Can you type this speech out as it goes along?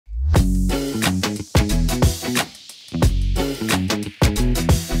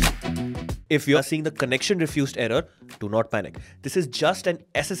If you're seeing the connection refused error, do not panic. This is just an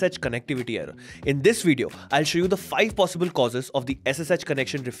SSH connectivity error. In this video, I'll show you the 5 possible causes of the SSH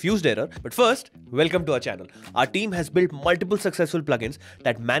connection refused error. But first, welcome to our channel. Our team has built multiple successful plugins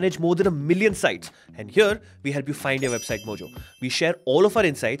that manage more than 1 million sites. And here, we help you find your website mojo. We share all of our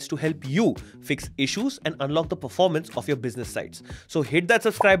insights to help you fix issues and unlock the performance of your business sites. So hit that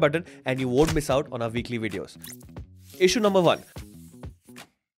subscribe button and you won't miss out on our weekly videos. Issue number 1.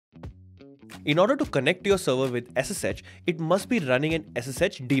 In order to connect to your server with SSH, it must be running an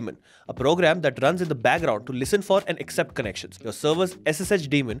SSH daemon, a program that runs in the background to listen for and accept connections. Your server's SSH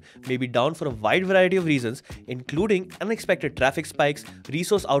daemon may be down for a wide variety of reasons, including unexpected traffic spikes,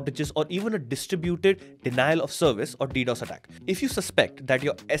 resource outages, or even a distributed denial of service or DDoS attack. If you suspect that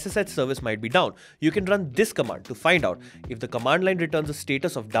your SSH service might be down, you can run this command to find out. If the command line returns a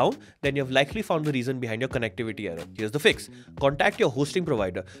status of down, then you have likely found the reason behind your connectivity error. Here's the fix. Contact your hosting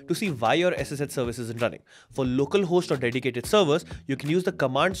provider to see why your SSH service isn't running. For local host or dedicated servers, you can use the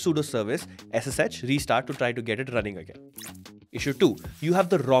command sudo service SSH restart to try to get it running again. Issue 2. You have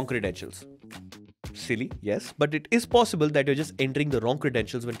the wrong credentials. Silly, yes, but it is possible that you're just entering the wrong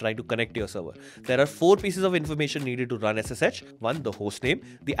credentials when trying to connect to your server. There are 4 pieces of information needed to run SSH. 1. The host name,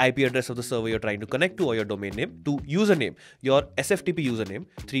 the IP address of the server you're trying to connect to or your domain name. 2. Username, your SFTP username.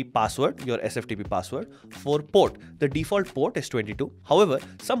 3. Password, your SFTP password. 4. Port, the default port is 22. However,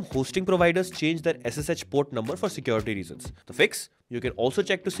 some hosting providers change their SSH port number for security reasons. The fix? You can also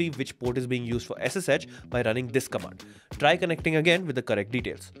check to see which port is being used for SSH by running this command. Try connecting again with the correct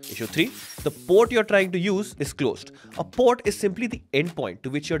details. Issue 3. The port you're trying to use is closed. A port is simply the endpoint to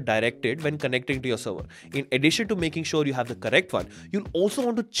which you're directed when connecting to your server. In addition to making sure you have the correct one, you'll also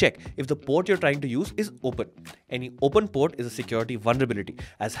want to check if the port you're trying to use is open. Any open port is a security vulnerability,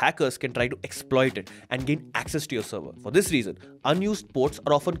 as hackers can try to exploit it and gain access to your server. For this reason, unused ports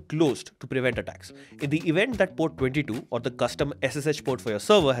are often closed to prevent attacks. In the event that port 22 or the custom SSH port for your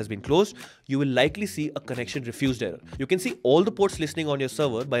server has been closed, you will likely see a connection refused error. You can see all the ports listening on your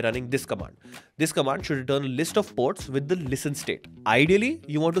server by running this command. This command should return a list of ports with the listen state. Ideally,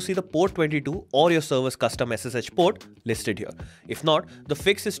 you want to see the port 22 or your server's custom SSH port listed here. If not, the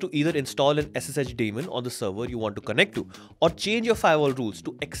fix is to either install an SSH daemon on the server you want to connect to or change your firewall rules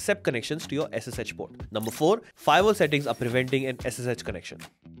to accept connections to your SSH port. Number 4. Firewall settings are preventing an SSH connection.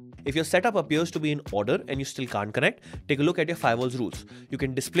 If your setup appears to be in order and you still can't connect, take a look at your firewall's rules. You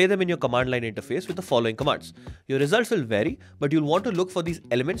can display them in your command line interface with the following commands. Your results will vary, but you'll want to look for these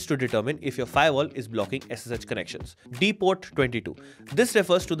elements to determine if your firewall is blocking SSH connections. Dport 22. This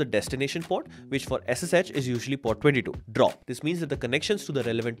refers to the destination port, which for SSH is usually port 22. Drop. This means that the connections to the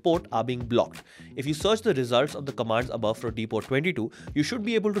relevant port are being blocked. If you search the results of the commands above for dport 22, you should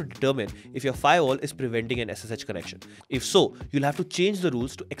be able to determine if your firewall is preventing an SSH connection. If so, you'll have to change the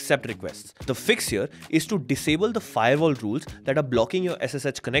rules to accept requests. The fix here is to disable the firewall rules that are blocking your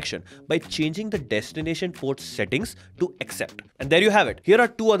SSH connection by changing the destination port settings to accept. And there you have it. Here are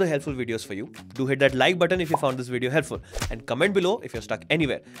 2 other helpful videos for you. Do hit that like button if you found this video helpful and comment below if you're stuck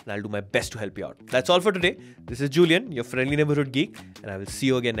anywhere and I'll do my best to help you out. That's all for today. This is Julian, your friendly neighborhood geek, and I will see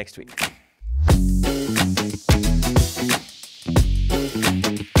you again next week.